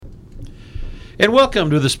And welcome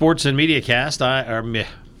to the Sports and Media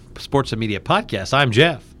Sports and Media Podcast. I'm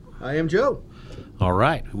Jeff. I am Joe. All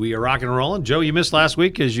right, we are rocking and rolling. Joe, you missed last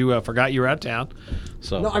week because you forgot you were out of town.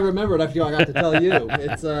 So No, I remembered. I got to tell you.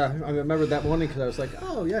 I remembered that morning because I was like,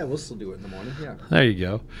 oh, yeah, we'll still do it in the morning. Yeah. There you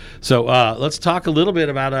go. So let's talk a little bit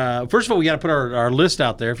about, first of all, we got to put our list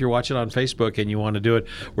out there if you're watching on Facebook and you want to do it.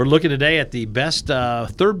 We're looking today at the best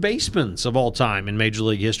third basemen of all time in Major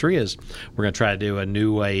League history. As we're going to try to do a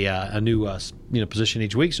new position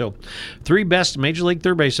each week. So 3 best Major League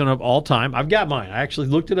third basemen of all time. I've got mine. I actually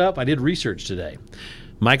looked it up. I did research today.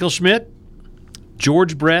 Michael Schmidt,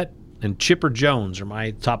 George Brett, and Chipper Jones are my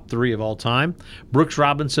top 3 of all time. Brooks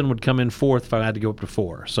Robinson would come in 4th if I had to go up to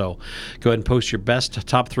 4. So go ahead and post your best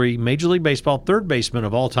top 3 Major League Baseball third baseman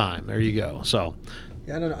of all time. There you go. So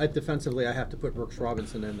yeah, I don't know. Defensively, I have to put Brooks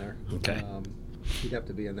Robinson in there. Okay. He'd have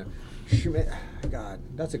to be in there. Schmidt, God,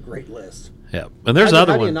 that's a great list. Yeah, and there's other ones.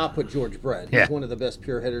 How do you one. not put George Brett? He's one of the best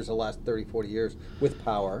pure hitters of the last 30, 40 years with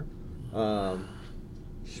power.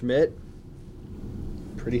 Schmidt,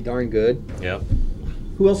 pretty darn good. Yep.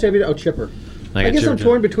 Who else have you? Oh, Chipper. I guess I'm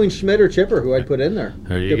torn between Schmidt or Chipper, who I'd put in there.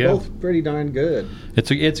 There you They're go. both pretty darn good.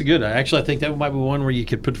 It's a good. Actually, I think that might be one where you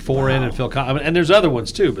could put 4 in and feel and there's other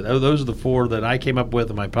ones too, but those are the 4 that I came up with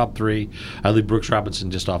in my top 3. I leave Brooks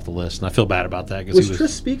Robinson just off the list, and I feel bad about that. Was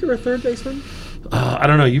Tris Speaker a third baseman? I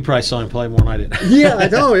don't know. You probably saw him play more than I did. Yeah, I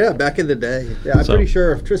know. Yeah, back in the day. Yeah, I'm pretty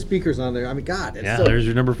sure if Tris Speaker's on there, I mean, God. There's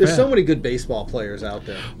your number 5. There's so many good baseball players out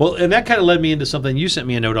there. Well, and that kind of led me into something you sent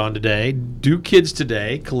me a note on today. Do kids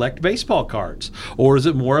today collect baseball cards, or is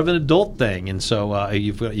it more of an adult thing? And so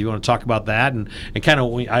you want to talk about that, and kind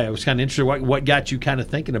of I was kind of interested what got you kind of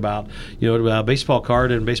thinking about baseball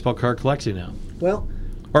card and baseball card collecting now. Well,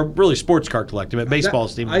 or really sports card collecting, but baseball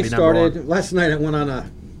seemed to be number 1. I started last night. I went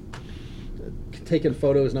on taking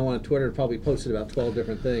photos, and I went on Twitter and probably posted about 12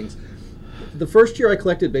 different things. The first year I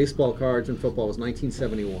collected baseball cards in football was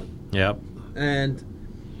 1971. Yep. And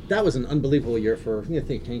that was an unbelievable year for, I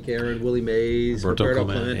think, Hank Aaron, Willie Mays, Roberto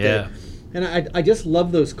Clemente. Yeah. And I just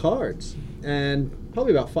love those cards. And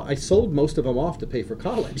probably I sold most of them off to pay for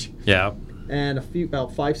college. Yeah. And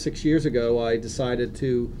about 5-6 years ago, I decided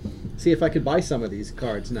to see if I could buy some of these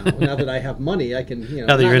cards now. Now that I have money, I can,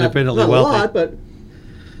 now that you're independently wealthy. Not a lot,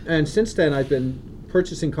 and since then, I've been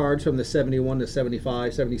purchasing cards from the 71 to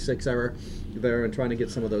 75, 76 era there and trying to get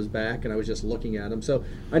some of those back, and I was just looking at them. So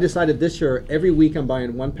I decided this year, every week I'm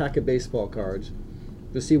buying 1 pack of baseball cards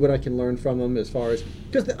to see what I can learn from them as far as,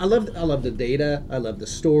 because I love the data, I love the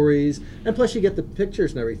stories, and plus you get the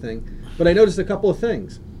pictures and everything. But I noticed a couple of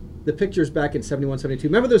things. The pictures back in 71, 72.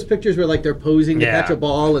 Remember those pictures where they're posing to catch a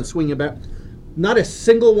ball and swinging back? Not a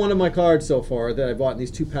single one of my cards so far that I bought in these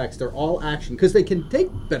 2 packs. They're all action because they can take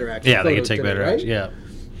better action. Yeah, they can take better action. Yeah.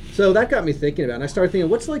 So that got me thinking about it. And I started thinking,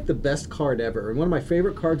 what's the best card ever? And one of my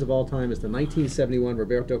favorite cards of all time is the 1971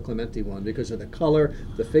 Roberto Clemente one because of the color,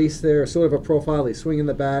 the face there, sort of a profile. He's swinging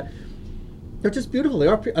the bat. They're just beautiful. They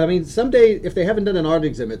are. I mean, someday, if they haven't done an art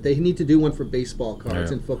exhibit, they need to do one for baseball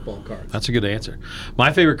cards and football cards. That's a good answer.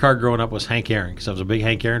 My favorite card growing up was Hank Aaron because I was a big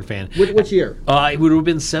Hank Aaron fan. Which year? It would have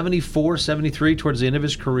been 74, 73 towards the end of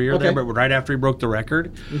his career there, but right after he broke the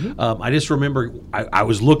record. Mm-hmm. I just remember I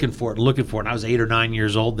was looking for it, and I was 8 or 9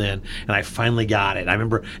 years old then, and I finally got it. I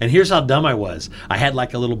remember, and here's how dumb I was. I had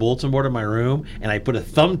a little bulletin board in my room, and I put a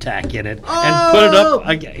thumbtack in it and put it up.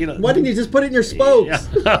 Why didn't you just put it in your spokes?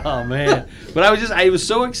 Yeah. Oh, man. But I was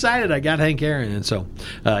so excited I got Hank Aaron, and so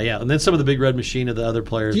and then some of the Big Red Machine of the other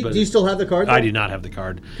players. Do you still have the card? I do not have the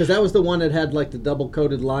card because that was the one that had the double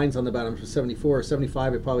coated lines on the bottom for 74 or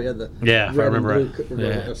 75. It probably had the red and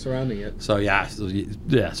blue surrounding it. So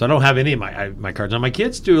so I don't have any of my cards. Now my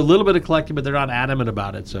kids do a little bit of collecting, but they're not adamant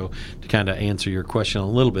about it. So to kind of answer your question a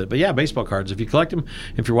little bit, but yeah, baseball cards. If you collect them,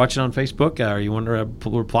 if you're watching on Facebook or you want to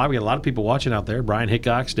reply, we got a lot of people watching out there. Brian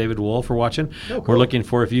Hickox, David Wolf are watching. Oh, cool. We're looking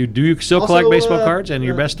for if you do still collect baseball cards and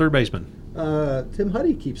your best third baseman. Tim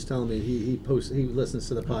Huddy keeps telling me he listens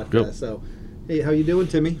to the podcast. Yep. So, hey, how you doing,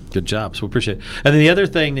 Timmy? Good job. So we appreciate it. And then the other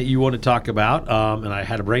thing that you want to talk about, and I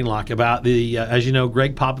had a brain lock about as you know,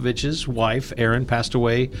 Greg Popovich's wife, Erin, passed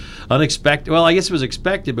away unexpected. Well, I guess it was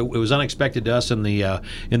expected, but it was unexpected to us in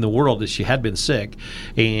the world that she had been sick,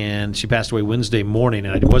 and she passed away Wednesday morning.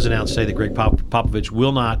 And it was announced today that Greg Popovich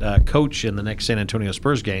will not coach in the next San Antonio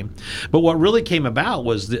Spurs game. But what really came about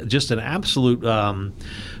was just an absolute.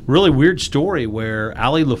 Really weird story where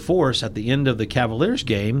Allie LaForce at the end of the Cavaliers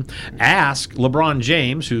game asked LeBron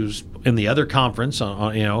James, who's in the other conference,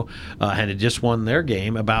 had just won their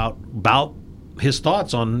game, about his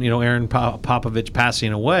thoughts on Aaron Popovich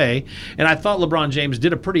passing away, and I thought LeBron James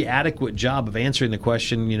did a pretty adequate job of answering the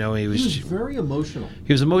question. He was very emotional.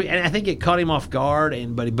 He was and I think it caught him off guard.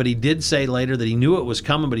 But he did say later that he knew it was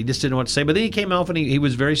coming, but he just didn't know what to say. But then he came off and he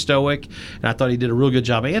was very stoic, and I thought he did a real good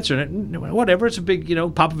job answering it. And whatever, it's a big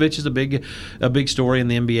Popovich is a big story in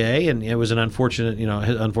the NBA, and it was an unfortunate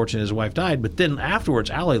his wife died. But then afterwards,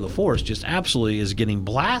 Allie LaForce just absolutely is getting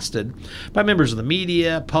blasted by members of the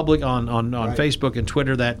media, public on Right. Facebook and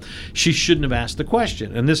Twitter, that she shouldn't have asked the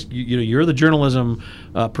question. And this, you're the journalism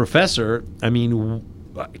professor. I mean,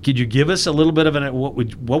 could you give us a little bit of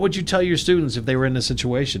what would you tell your students if they were in this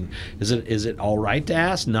situation? Is it all right to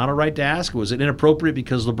ask? Not all right to ask? Was it inappropriate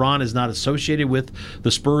because LeBron is not associated with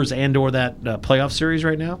the Spurs and/or that playoff series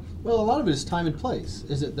right now? Well, a lot of it is time and place.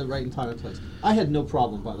 Is it the right time and place? I had no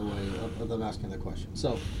problem, by the way, of them asking the question.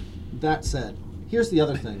 So, that said, here's the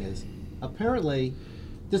other thing: is apparently.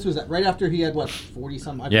 This was right after he had,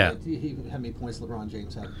 40-some? Yeah. He had how many points LeBron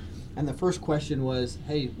James had. And the first question was,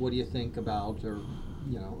 hey, what do you think about, Greg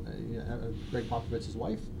Popovich's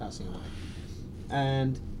wife passing away?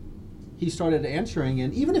 And he started answering,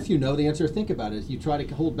 and even if you know the answer, think about it. You try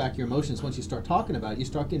to hold back your emotions. Once you start talking about it, you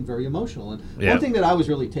start getting very emotional. And one thing that I was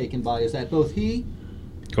really taken by is that both he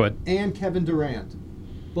and Kevin Durant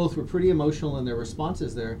both were pretty emotional in their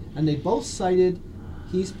responses there, and they both cited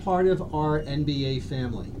he's part of our NBA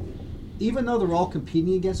family. Even though they're all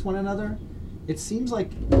competing against one another, it seems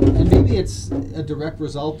like, and maybe it's a direct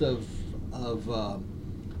result of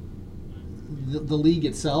the league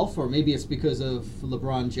itself, or maybe it's because of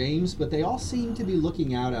LeBron James, but they all seem to be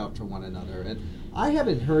looking out for one another. And I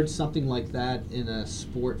haven't heard something like that in a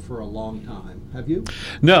sport for a long time. Have you?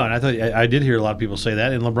 No, and I did hear a lot of people say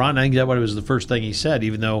that. And LeBron, I think that was the first thing he said.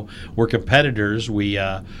 Even though we're competitors,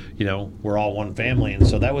 we're all one family, and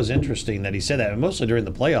so that was interesting that he said that, and mostly during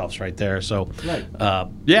the playoffs, right there. So, right.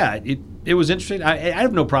 It was interesting. I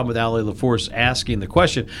have no problem with Allie LaForce asking the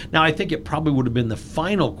question. Now, I think it probably would have been the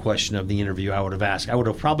final question of the interview I would have asked. I would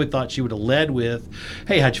have probably thought she would have led with,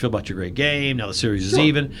 hey, how'd you feel about your great game? Now the series is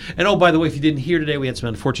even. And, oh, by the way, if you didn't hear today, we had some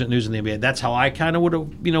unfortunate news in the NBA. That's how I kind of would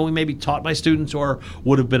have, we maybe taught my students, or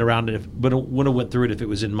would have been around it, but would have went through it if it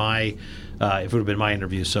was in my, if it would have been my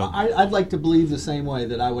interview. So I'd like to believe the same way,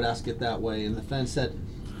 that I would ask it that way, in the sense that,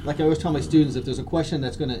 like I always tell my students, if there's a question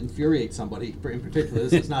that's going to infuriate somebody, in particular,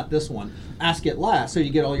 this is not this one, ask it last so you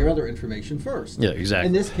get all your other information first. Yeah, exactly.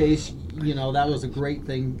 In this case, that was a great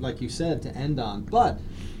thing, like you said, to end on. But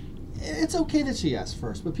it's okay that she asked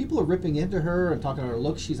first. But people are ripping into her and talking about her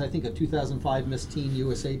look. She's, I think, a 2005 Miss Teen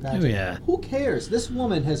USA pageant. Oh, yeah. Who cares? This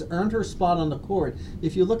woman has earned her spot on the court.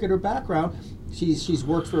 If you look at her background, she's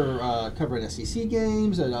worked for covering SEC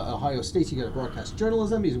games at Ohio State. She got broadcast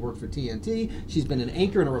journalism. She's worked for TNT. She's been an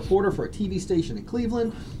anchor and a reporter for a TV station in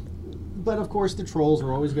Cleveland. But of course, the trolls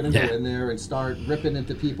are always going to go in there and start ripping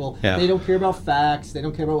into people. Yeah. They don't care about facts. They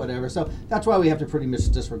don't care about whatever. So that's why we have to pretty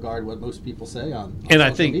much disregard what most people say on and social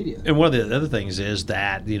I think, media. And one of the other things is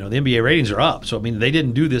that the NBA ratings are up. So I mean, they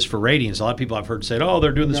didn't do this for ratings. A lot of people I've heard say, "Oh,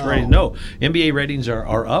 they're doing this for ratings." No, NBA ratings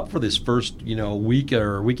are up for this first week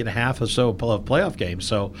or week and a half or so of playoff games.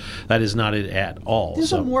 So that is not it at all.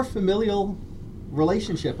 There's a more familial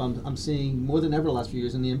relationship I'm seeing more than ever the last few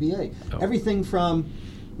years in the NBA. Oh. Everything from,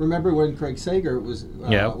 remember when Craig Sager was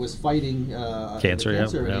fighting cancer, and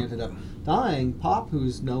he ended up dying. Pop,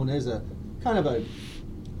 who's known as a kind of a,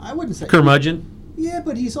 I wouldn't say curmudgeon. Yeah,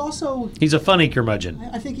 but he's a funny curmudgeon.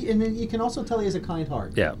 I think, and then you can also tell he has a kind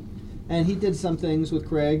heart. Yeah. And he did some things with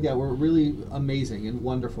Craig that were really amazing and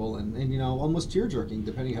wonderful, and almost tear-jerking,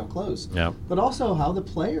 depending how close. Yeah. But also how the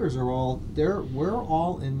players are all there. We're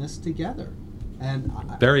all in this together, and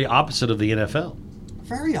Very opposite of the NFL.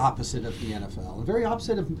 Very opposite of the NFL, and very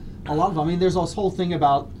opposite of a lot of them. I mean, there's this whole thing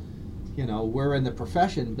about, we're in the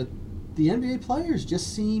profession, but the NBA players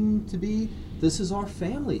just seem to be, this is our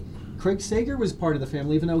family. Craig Sager was part of the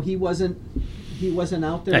family, even though he wasn't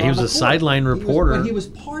out there. Yeah, he was a sideline reporter. But he was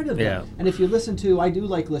part of it. And if you listen to, I do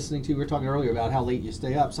like listening to, we were talking earlier about how late you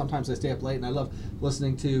stay up. Sometimes I stay up late, and I love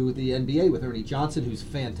listening to the NBA with Ernie Johnson, who's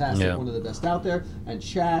fantastic, one of the best out there, and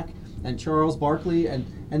Shaq, and Charles Barkley, and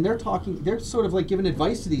they're talking, they're sort of like giving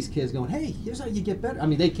advice to these kids, going, hey, here's how you get better. I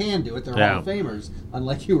mean, they can do it, they're Hall of Famers,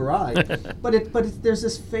 unlike you or I. but there's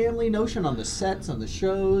this family notion on the sets, on the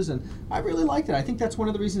shows, and I really liked it. I think that's one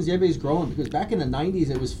of the reasons the NBA is growing, because back in the 90s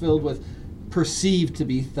it was filled with perceived to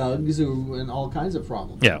be thugs and all kinds of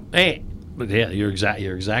problems. Yeah. Hey, Yeah, you're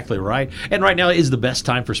exactly right. And right now is the best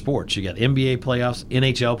time for sports. You got NBA playoffs,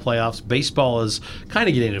 NHL playoffs. Baseball is kind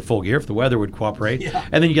of getting into full gear if the weather would cooperate. Yeah.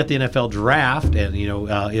 And then you got the NFL draft, and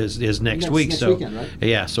is next week. Next so weekend, right?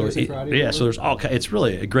 yeah, so Friday, so there's it's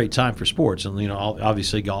really a great time for sports, and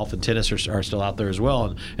obviously golf and tennis are still out there as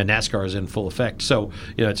well, and NASCAR is in full effect. So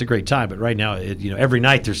it's a great time. But right now, every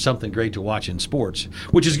night there's something great to watch in sports,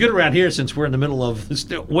 which is good around here since we're in the middle of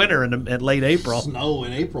winter and late April. Snow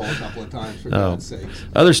in April a couple of times, for God's sakes.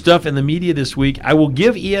 Other stuff in the media this week. I will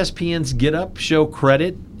give ESPN's Get Up show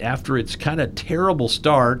credit after its kind of terrible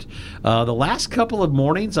start. The last couple of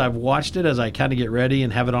mornings I've watched it as I kind of get ready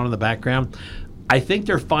and have it on in the background. I think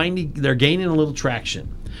they're gaining a little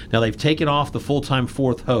traction. Now, they've taken off the full-time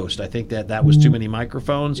fourth host. I think that was too many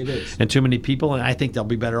microphones and too many people, and I think they'll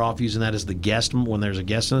be better off using that as the guest when there's a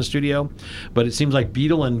guest in the studio. But it seems like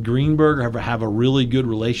Beadle and Greenberg have a really good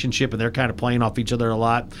relationship, and they're kind of playing off each other a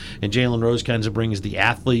lot. And Jalen Rose kind of brings the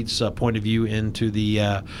athlete's point of view into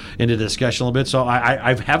the discussion a little bit. So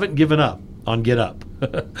I haven't given up on Get Up.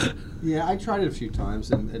 Yeah, I tried it a few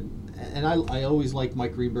times, and I always like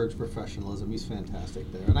Mike Greenberg's professionalism. He's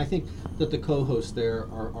fantastic there, and I think that the co-hosts there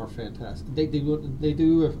are fantastic. They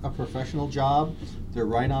do a professional job. They're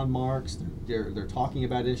right on marks. They're talking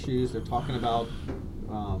about issues. They're talking about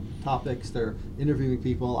topics. They're interviewing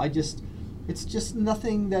people. It's just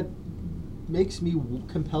nothing that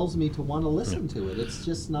compels me to want to listen to it. It's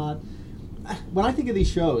just not. When I think of these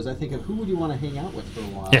shows, I think of who would you want to hang out with for a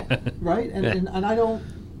while, right? And I don't.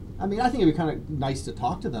 I mean, I think it'd be kind of nice to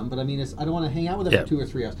talk to them, but I mean, I don't want to hang out with them for 2 or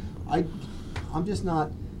 3 hours. I'm just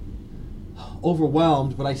not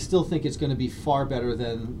overwhelmed, but I still think it's going to be far better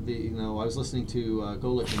than I was listening to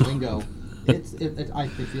Golick and Wingo. I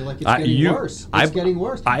feel like it's getting worse. It's getting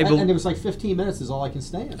worse. And it was like 15 minutes is all I can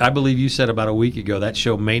stand. I believe you said about a week ago that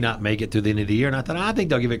show may not make it through the end of the year, and I thought, I think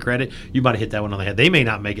they'll give it credit. You might have hit that one on the head. They may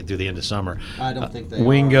not make it through the end of summer. I don't think they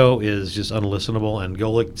Wingo is just unlistenable, and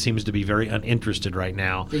Golick seems to be very uninterested right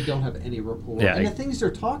now. They don't have any rapport. Yeah, and the things they're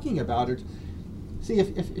talking about are... See,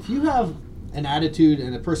 if you have an attitude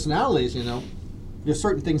and a personality, there's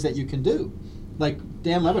certain things that you can do. Like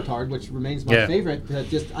Dan Le Batard, which remains my favorite.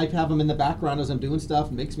 I have him in the background as I'm doing stuff.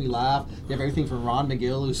 It makes me laugh. You have everything from Ron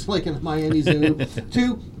McGill, who's like in the Miami Zoo,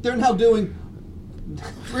 to they're now doing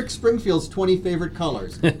Rick Springfield's 20 favorite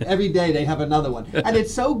colors. Every day they have another one. And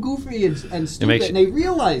it's so goofy and stupid, and they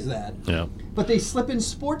realize that. Yeah. But they slip in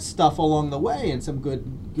sports stuff along the way and some good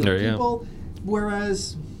people.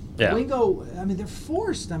 Whereas... Yeah. Wingo, I mean, they're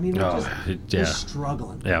forced. I mean, they're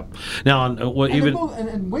struggling. Yeah. Now,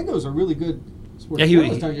 and Wingo's a really good sports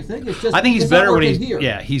journalist, don't you think? It's just, I think he's better when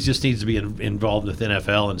he just needs to be involved with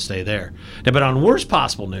NFL and stay there. Now, but on worst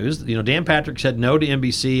possible news, Dan Patrick said no to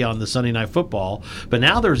NBC on the Sunday Night Football, but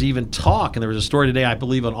now there's even talk, and there was a story today, I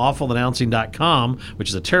believe, on awfulannouncing.com, which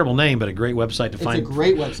is a terrible name, but a great website to find. It's a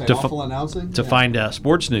great website, Awful Announcing. To find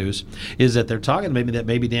sports news, is that they're talking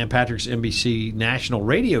maybe Dan Patrick's NBC national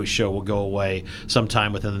radio show will go away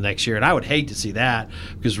sometime within the next year, and I would hate to see that,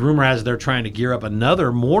 because rumor has it they're trying to gear up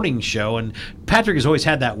another morning show, and Patrick has always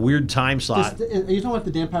had that weird time slot. Are you talking about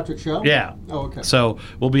the Dan Patrick show? Yeah. Oh, okay. So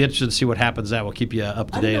we'll be interested to see what happens. That we'll keep you up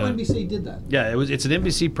to date. I didn't know NBC did that. Yeah, it's an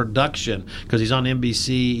NBC production because he's on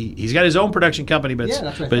NBC. He's got his own production company, but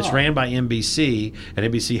it's ran by NBC,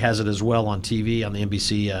 and NBC has it as well on TV on the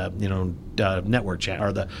NBC network channel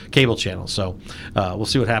or the cable channel. So we'll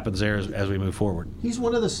see what happens there as we move forward. He's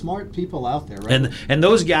one of the smart people out there, right? And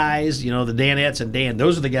those guys, the Danettes and Dan,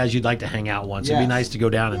 those are the guys you'd like to hang out once. Yes. It'd be nice to go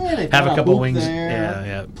down and have a couple wings.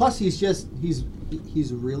 Yeah. Plus, he's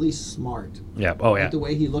really smart. Yeah. Oh, yeah. With the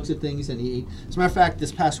way he looks at things, and as a matter of fact,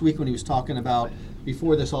 this past week when he was talking about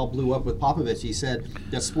before this all blew up with Popovich, he said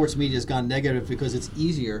that sports media has gone negative because it's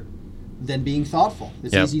easier than being thoughtful.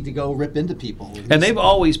 It's easy to go rip into people. And they've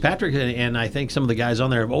always, Patrick and I think some of the guys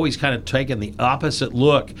on there have always kind of taken the opposite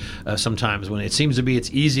look sometimes when it seems to be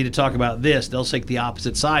it's easy to talk about this. They'll take the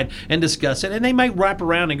opposite side and discuss it. And they might wrap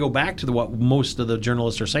around and go back to what most of the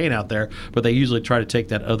journalists are saying out there, but they usually try to take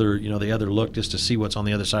that other, the other look just to see what's on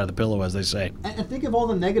the other side of the pillow, as they say. And think of all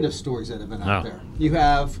the negative stories that have been out there. You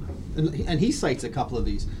have, and he cites a couple of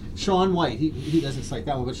these. Shaun White, he doesn't cite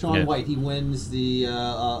that one, but Shaun White, he wins the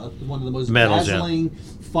one of the most dazzling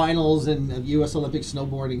finals in U.S. Olympic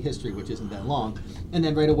snowboarding history, which isn't that long. And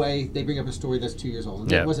then right away, they bring up a story that's 2 years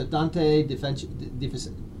old. And was it Dante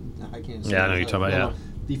DeFincenzo? I can't say. Yeah, I know you're talking about,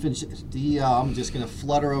 I'm just going to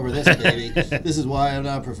flutter over this, baby. This is why I'm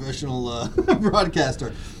not a professional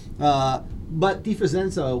broadcaster. But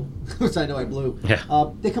DiFincenzo, which I know I blew,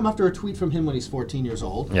 they come after a tweet from him when he's 14 years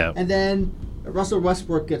old. Yeah. And then Russell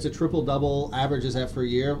Westbrook gets a triple-double, averages that for a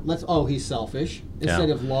year. He's selfish. instead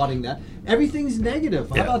of lauding that. Everything's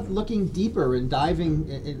negative. How about looking deeper and diving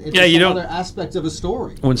into some other aspects of a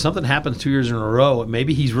story? When something happens 2 years in a row,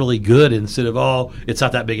 maybe he's really good instead of, it's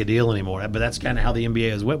not that big a deal anymore. But that's kind of how the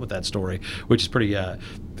NBA has went with that story, which is pretty,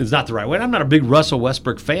 it's not the right way. I'm not a big Russell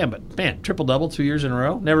Westbrook fan, but man, triple-double 2 years in a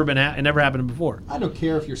row, it never happened before. I don't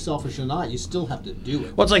care if you're selfish or not. You still have to do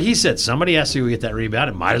it. Well, it's like he said, somebody has to get that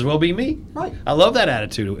rebound. It might as well be me. Right. I love that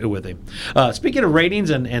attitude with him. Speaking of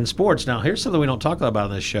ratings and sports, now here's something we don't talk about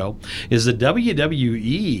on this show, is the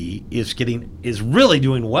WWE is really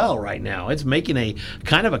doing well right now. It's making a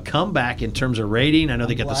kind of a comeback in terms of rating. I know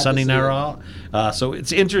they got the Sunday Night Raw. So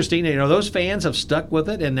it's interesting. Those fans have stuck with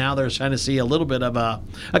it, and now they're trying to see a little bit of a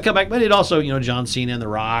comeback. But it also, John Cena and The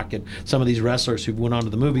Rock and some of these wrestlers who went on to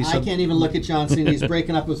the movies. I can't even look at John Cena. He's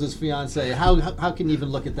breaking up with his fiancée. How can you even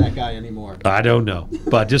look at that guy anymore? I don't know.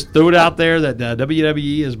 But just throw it out there that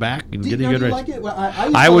WWE is back and getting good ratings. Like it? Well,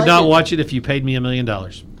 I would not watch it if you paid me $1 million.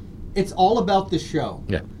 It's all about the show.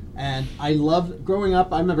 Yeah. And I loved growing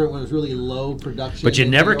up. I remember when it was really low production. But you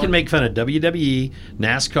never can make fun of WWE,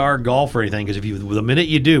 NASCAR, golf, or anything, because the minute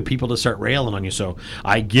you do, people just start railing on you. So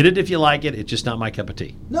I get it if you like it. It's just not my cup of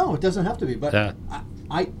tea. No, it doesn't have to be. But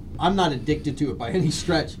I'm not addicted to it by any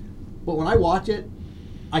stretch. But when I watch it,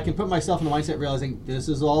 I can put myself in the mindset realizing this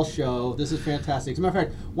is all show. This is fantastic. As a matter of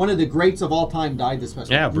fact, one of the greats of all time died this past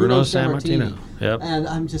week. Yeah, Bruno Sammartino. Yep. And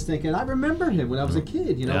I'm just thinking, I remember him when I was a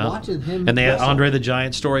kid, watching him. And they had Andre the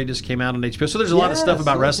Giant story just came out on HBO. So there's a lot of stuff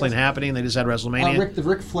about wrestling happening. They just had WrestleMania. The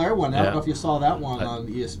Ric Flair one. I don't know if you saw that one on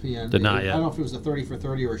ESPN. Did not yet. I don't know if it was a 30 for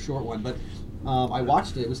 30 or a short one, but I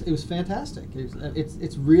watched it. It was fantastic.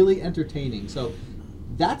 It's really entertaining. So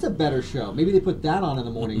that's a better show. Maybe they put that on in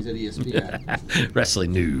the mornings at ESPN.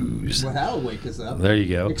 Wrestling news. Well, that'll wake us up. There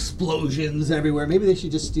you go. Explosions everywhere. Maybe they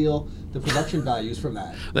should just steal the production values from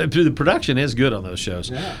that. The production is good on those shows.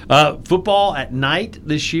 Yeah. Football at night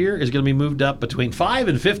this year is going to be moved up between 5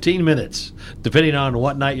 and 15 minutes, depending on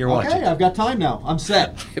what night you're watching. Okay, I've got time now. I'm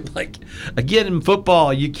set. Again, in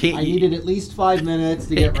football, you can't. I needed at least 5 minutes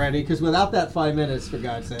to get ready, because without that 5 minutes, for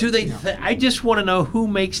God's sake. Do they? I just want to know who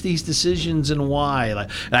makes these decisions and why.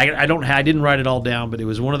 I didn't write it all down, but it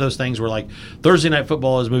was one of those things where Thursday night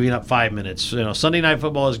football is moving up 5 minutes. Sunday night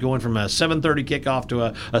football is going from a 7:30 kickoff to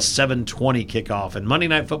a 7:20 kickoff, and Monday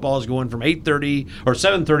night football is going from 8:30 or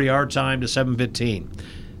 7:30 our time to 7:15.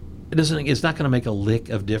 It's not going to make a lick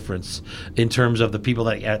of difference in terms of the people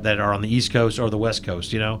that are on the East Coast or the West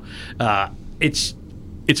Coast.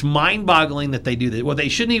 It's mind-boggling that they do that. Well, they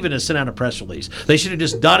shouldn't even have sent out a press release. They should have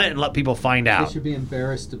just done it and let people find out. They should be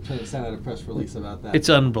embarrassed to send out a press release about that. It's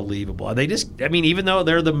unbelievable. Even though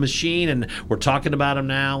they're the machine and we're talking about them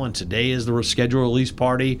now, and today is the schedule release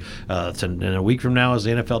party, and a week from now is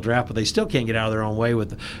the NFL draft, but they still can't get out of their own way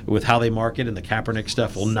with how they market, and the Kaepernick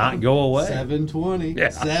stuff will not go away. 720. Yeah.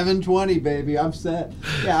 720, baby. I'm set.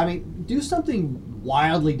 Yeah, do something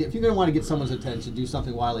wildly different. If you're going to want to get someone's attention, do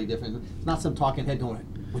something wildly different. Not some talking head going,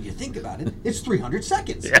 when you think about it, it's 300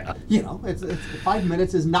 seconds. Yeah. It's 5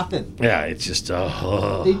 minutes is nothing. Yeah, it's just,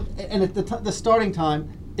 and at the starting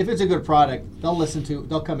time, if it's a good product,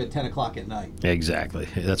 they'll come at 10 o'clock at night. Exactly.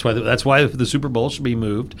 That's why the Super Bowl should be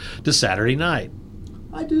moved to Saturday night.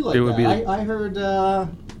 I do like that. I heard, are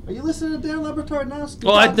you listening to Dan Le Batard now?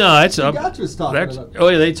 Gautier's talking about it. Oh,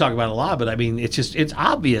 yeah, they talk about it a lot, but it's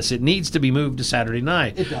obvious. It needs to be moved to Saturday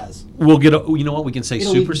night. It does. We'll get, you know what, we can say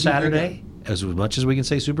Super Saturday as much as we can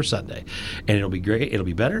say Super Sunday. And it'll be great. It'll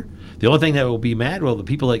be better. The only thing that will be mad, the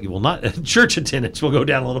people that will not, church attendance will go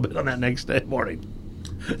down a little bit on that next morning.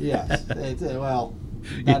 Yes.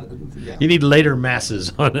 You need later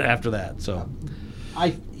masses after that, so.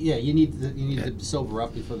 You need to sober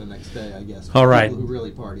up before the next day, I guess. All right. People who really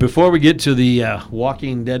party. Before we get to the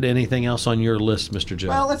Walking Dead, anything else on your list, Mr. Joe?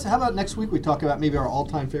 Well, how about next week we talk about maybe our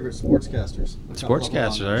all-time favorite sportscasters.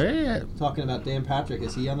 Talking about Dan Patrick.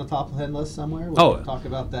 Is he on the top 10 list somewhere? We'll talk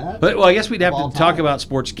about that. Well, I guess we'd have to talk about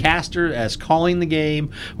sportscaster as calling the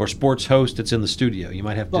game or sports host that's in the studio. You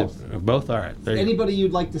might have both. All right. Anybody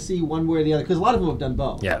you'd like to see one way or the other? Because a lot of them have done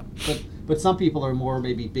both. Yeah. But some people are more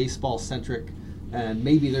maybe baseball-centric. And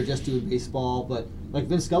maybe they're just doing baseball, but like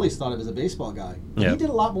Vince Scully's thought of as a baseball guy. He did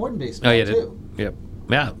a lot more than baseball, too. Yep.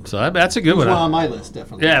 Yeah, so that's a good one. He's on my list,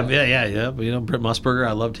 definitely. Yeah. Brent Musburger,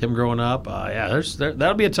 I loved him growing up.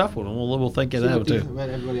 That'll be a tough one. We'll think of that, too.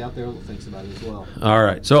 Everybody out there thinks about it as well. All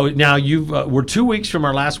right. So now we're 2 weeks from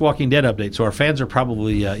our last Walking Dead update, so our fans are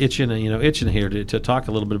probably itching here to talk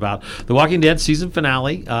a little bit about the Walking Dead season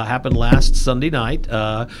finale. Happened last Sunday night,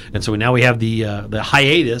 and so now we have the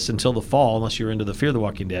hiatus until the fall, unless you're into the Fear the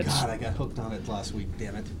Walking Dead. God, I got hooked on it last week.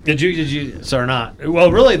 Damn it. Did you? So or not?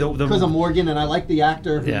 Well, really, because of Morgan, and I like the actor.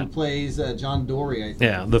 actor who Yeah. plays John Dory, I think.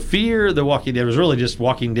 Yeah, the fear of The Walking Dead was really just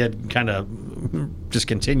Walking Dead kind of just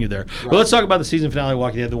continued there. Right. But let's talk about the season finale of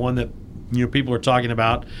Walking Dead, the one that people are talking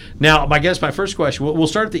about. Now, I guess my first question, we'll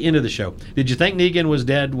start at the end of the show. Did you think Negan was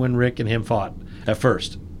dead when Rick and him fought at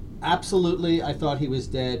first? Absolutely, I thought he was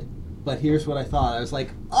dead. But here's what I thought. I was like,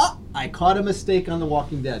 I caught a mistake on The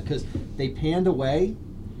Walking Dead because they panned away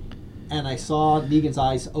and I saw Negan's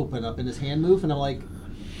eyes open up and his hand move, and I'm like,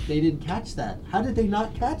 they didn't catch that. How did they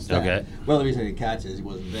not catch that? Okay. Well, the reason they didn't catch it is he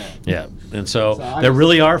wasn't there. Yeah, and so So they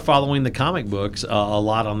really are following the comic books a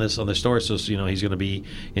lot on this story. So he's going to be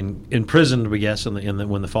imprisoned, we guess,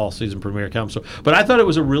 when the fall season premiere comes. So, but I thought it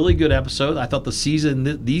was a really good episode. I thought the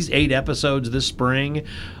season, these 8 episodes this spring,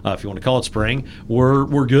 if you want to call it spring,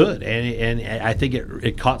 were good, and I think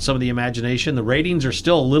it caught some of the imagination. The ratings are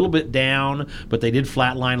still a little bit down, but they did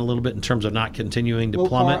flatline a little bit in terms of not continuing to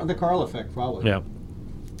plummet. The Carl effect, probably. Yeah.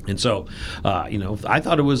 And so, I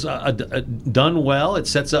thought it was done well. It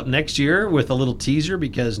sets up next year with a little teaser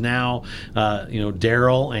because now,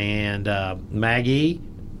 Daryl and Maggie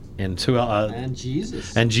and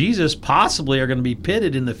Jesus possibly are going to be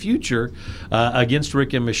pitted in the future against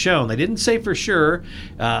Rick and Michonne. They didn't say for sure.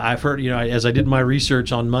 I've heard, as I did my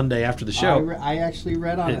research on Monday after the show. I actually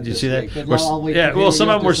read on it. Did you see that? Well, some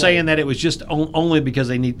of them were saying that it was just only because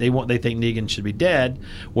they think Negan should be dead,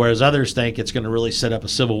 whereas others think it's going to really set up a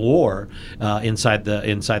civil war inside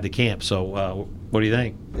the camp. So, what do you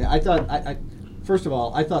think? Yeah, I thought. First of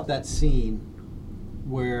all, I thought that scene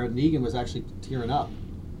where Negan was actually tearing up.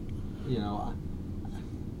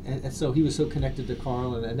 And so he was so connected to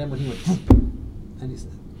Carl, and then when he went, and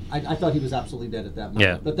I thought he was absolutely dead at that moment.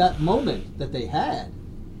 Yeah. But that moment that they had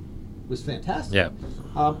was fantastic. Yeah.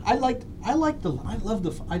 I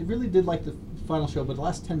really did like the final show, but the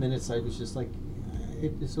last 10 minutes I was just like,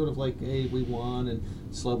 it's sort of like, hey, we won and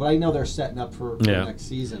slow. But I know they're setting up for next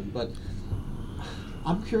season. But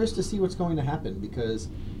I'm curious to see what's going to happen because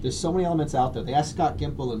there's so many elements out there. They asked Scott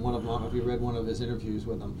Gimple in one of them, if you read one of his interviews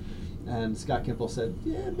with him, and Scott Gimple said,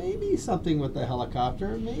 maybe something with the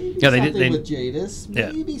helicopter, maybe something with Jadis,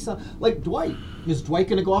 maybe something. Like Dwight. Is Dwight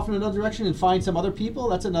going to go off in another direction and find some other people?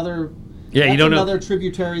 That's another... Yeah, you don't another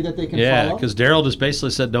tributary that they can follow. Yeah, because Daryl just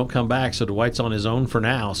basically said don't come back, so Dwight's on his own for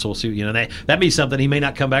now. So we'll see. That means something. He may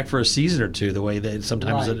not come back for a season or two, the way that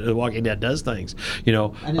sometimes The Walking Dead does things.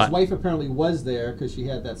 And his wife apparently was there because she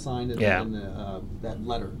had that signed in that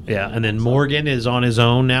letter. Yeah, and then Morgan is on his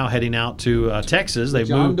own now, heading out to Texas. They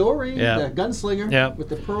John moved. Dory, the gunslinger, with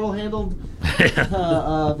the pearl-handled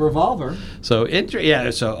revolver. So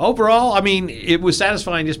So overall, I mean, it was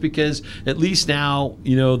satisfying just because at least now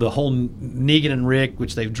the whole Negan and Rick,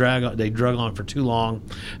 which they drug on for too long,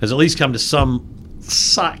 has at least come to some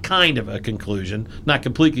kind of a conclusion. Not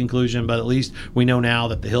complete conclusion, but at least we know now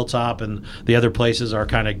that the Hilltop and the other places are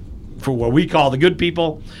kind of for what we call the good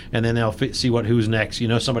people, and then they'll see who's next.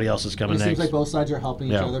 Somebody else is coming next. It seems like both sides are helping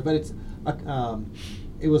each other, but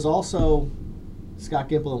it was also Scott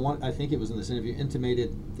Gimple, I think it was in this interview,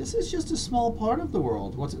 intimated this is just a small part of the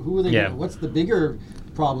world. What's the bigger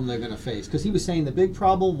problem they're going to face? Because he was saying the big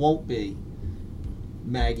problem won't be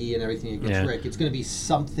Maggie and everything against Rick. It's going to be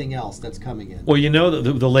something else that's coming in. Well,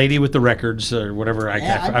 the lady with the records or whatever.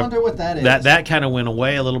 I wonder what that is. That kind of went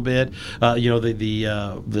away a little bit.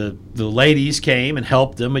 The ladies came and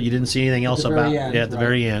helped them, but you didn't see anything else about it at the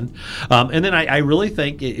very end. And then I really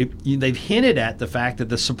think they've hinted at the fact that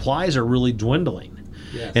the supplies are really dwindling.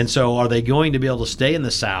 Yes. And so, are they going to be able to stay in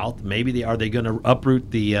the South? Maybe are they going to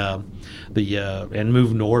uproot and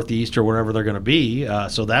move northeast or wherever they're going to be?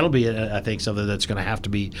 So that'll be, I think, something that's going to have to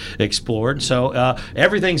be explored. So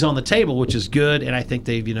everything's on the table, which is good. And I think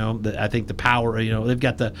I think the power, they've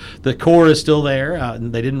got the core is still there.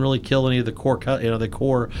 They didn't really kill any of the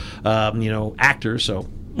core, actors. So.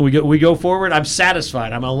 We go forward. I'm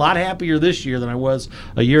satisfied. I'm a lot happier this year than I was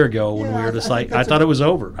a year ago when we were just I thought it was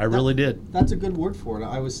over. I really did. That's a good word for it.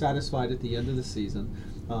 I was satisfied at the end of the season.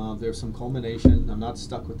 There's some culmination. I'm not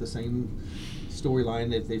stuck with the same storyline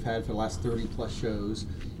that they've had for the last 30-plus shows.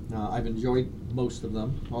 I've enjoyed most of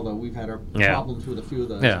them, although we've had our problems with a few of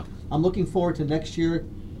those. Yeah. I'm looking forward to next year,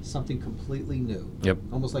 something completely new. Yep.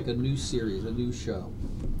 Almost like a new series, a new show.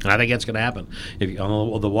 I think that's going to happen. If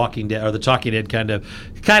the Walking Dead or the Talking Dead kind of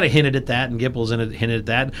hinted at that, and Gimple's hinted at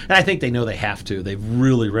that, and I think they know they have to. They've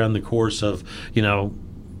really run the course of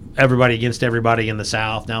everybody against everybody in the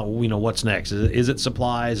South. Now what's next. Is it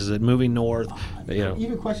supplies? Is it moving north?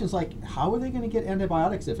 Even questions like how are they going to get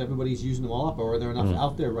antibiotics if everybody's using them all up, or are there enough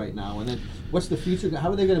out there right now? And then what's the future? How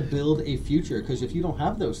are they going to build a future? Because if you don't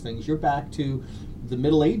have those things, you're back to the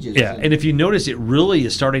Middle Ages. Yeah, and if you notice, it really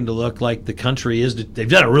is starting to look like the country is. They've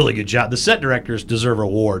done a really good job. The set directors deserve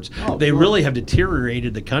awards. They sure. really have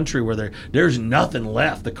deteriorated the country where there's nothing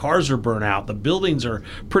left. The cars are burnt out. The buildings are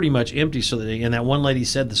pretty much empty. So and that one lady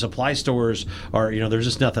said the supply stores are, there's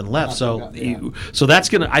just nothing left. So that's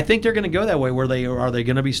gonna. I think they're gonna go that way. Where are they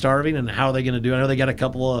gonna be starving, and how are they gonna do? I know they got a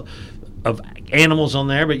couple of animals on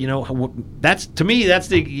there, but that's, to me,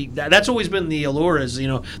 that's always been the allure, is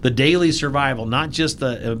the daily survival, not just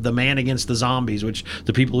the man against the zombies, which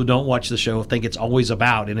the people who don't watch the show think it's always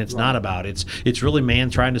about, and it's not about. It's really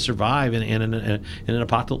man trying to survive in an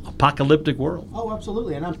apocalyptic world. Oh,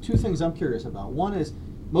 absolutely. And two things I'm curious about. One is,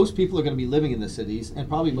 most people are going to be living in the cities, and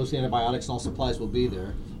probably most antibiotics and all supplies will be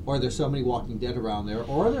there. Or there's so many Walking Dead around there,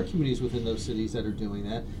 or are there communities within those cities that are doing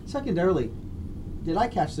that? Secondarily, did I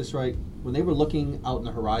catch this right? When they were looking out in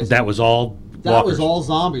the horizon, that was all walkers. That was all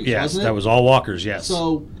zombies, yes, wasn't it? That was all walkers, yes.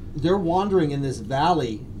 So they're wandering in this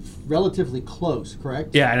valley relatively close,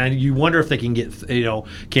 correct? Yeah, and you wonder if they can get,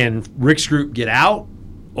 can Rick's group get out,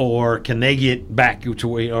 or can they get back to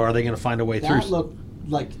where, or are they going to find a way through? That looked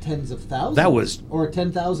like tens of thousands. That was, or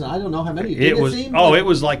 10,000. I don't know how many. It was. It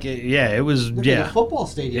was like, it was. Like yeah, a football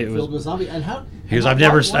stadium filled with zombies. And how? Because I've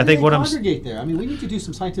never. I think they what I'm congregate there. I mean, we need to do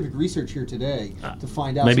some scientific research here today to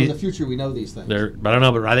find out. Maybe so in the future we know these things. I don't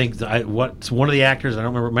know, but I think one of the actors, I don't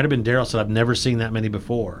remember, it might have been Daryl, said I've never seen that many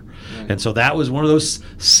before, and so that was one of those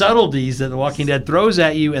subtleties that The Walking Dead throws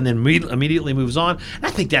at you and then immediately moves on. And I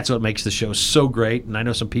think that's what makes the show so great. And I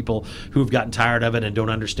know some people who've gotten tired of it and don't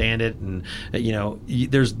understand it, and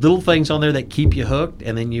there's little things on there that keep you hooked,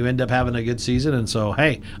 and then you end up having a good season. And so,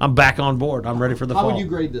 hey, I'm back on board. I'm ready for the fall. How would you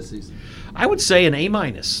grade this season? I would say an A-,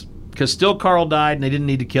 because still Carl died and they didn't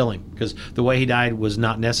need to kill him, because the way he died was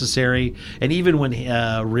not necessary. And even when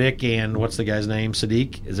Rick and what's the guy's name,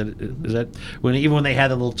 Sadiq, is that when they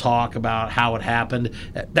had a little talk about how it happened,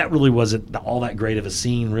 that really wasn't all that great of a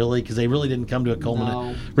scene, really, because they really didn't come to a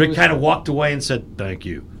culmination. No, Rick kind of walked away and said thank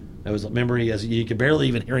you. That was, remember, you could barely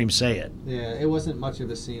even hear him say it. Yeah, it wasn't much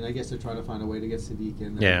of a scene. I guess they're trying to find a way to get Sadiq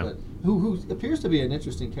in there. Yeah. But who appears to be an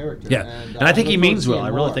interesting character. Yeah, and I think he means well. I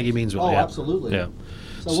really think he means well. Oh, yeah. Absolutely. Yeah.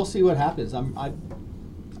 So we'll see what happens. Overall,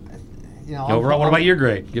 what about your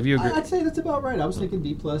grade? Give you a grade. I'd say that's about right. I was thinking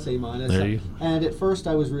B+, A-. There you. And at first,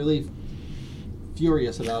 I was really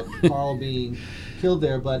furious about Carl being killed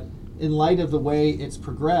there. But in light of the way it's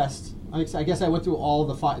progressed, I guess I went through all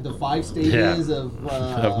the five stages of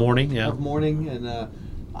mourning. Yeah. Of mourning, and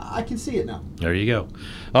I can see it now. There you go.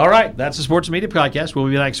 All right, that's the Sports Media Podcast. We'll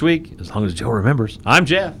be back next week, as long as Joe remembers. I'm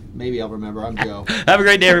Jeff. Maybe I'll remember. I'm Joe. Have a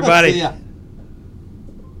great day, everybody. See ya.